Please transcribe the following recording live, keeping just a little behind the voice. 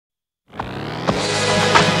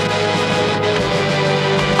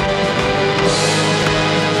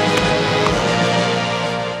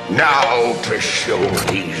to show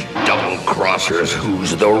these double-crossers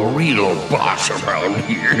who's the real boss around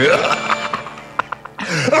here.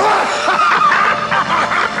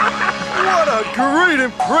 What a great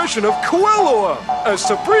impression of Quilloa! As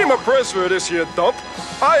Supreme Oppressor of this here dump,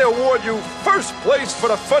 I award you first place for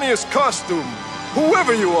the funniest costume,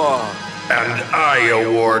 whoever you are. And I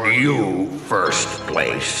award you first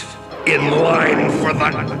place, in line for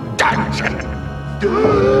the dungeon.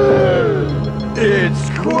 It's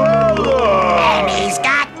Quilloa! And he's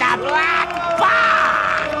got the black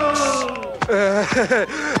box!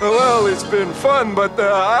 Well, it's been fun, but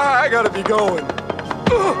I gotta be going.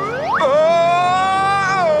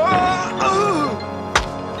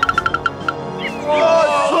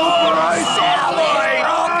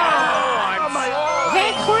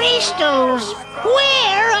 The crystals!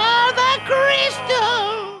 Where are the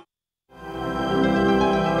crystals?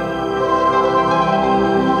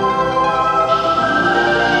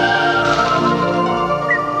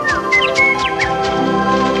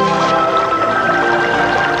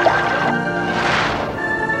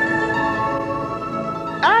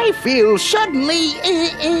 I feel suddenly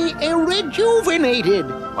rejuvenated.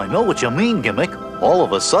 I know what you mean, Gimmick. All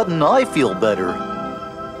of a sudden, I feel better.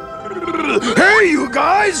 Hey, you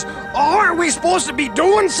guys! Aren't we supposed to be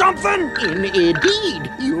doing something? Indeed,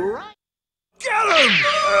 you're right. Get him!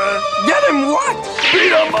 Get him what?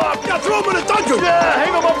 Beat him up! Yeah, throw him in a dungeon! Yeah,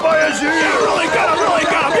 hang him up by his ear! Yeah, really get him, really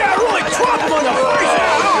get him! Yeah, really drop him on the face!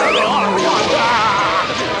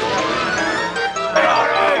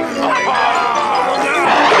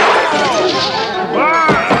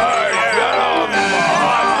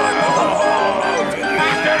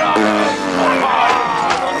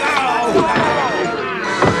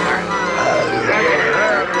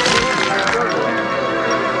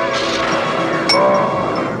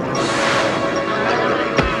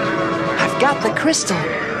 Got the crystal.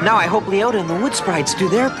 Now I hope Leota and the Wood Sprites do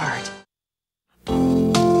their part.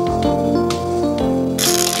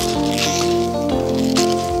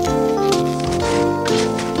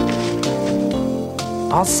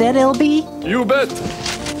 All set, LB? You bet.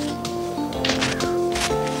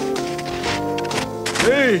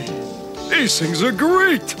 Hey, these things are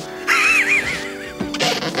great.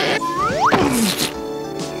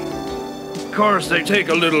 Of course, they take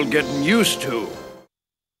a little getting used to.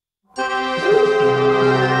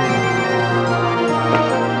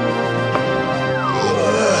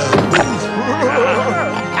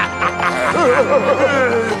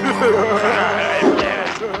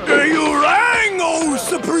 You rang, oh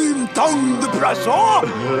Supreme Tongue Depressor!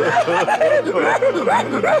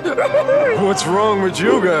 What's wrong with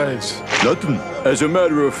you guys? Nothing. As a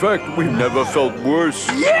matter of fact, we've never felt worse.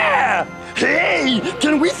 Yeah! Hey,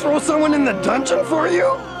 can we throw someone in the dungeon for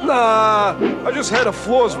you? Nah, I just had the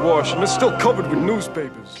floors washed and it's still covered with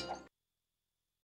newspapers.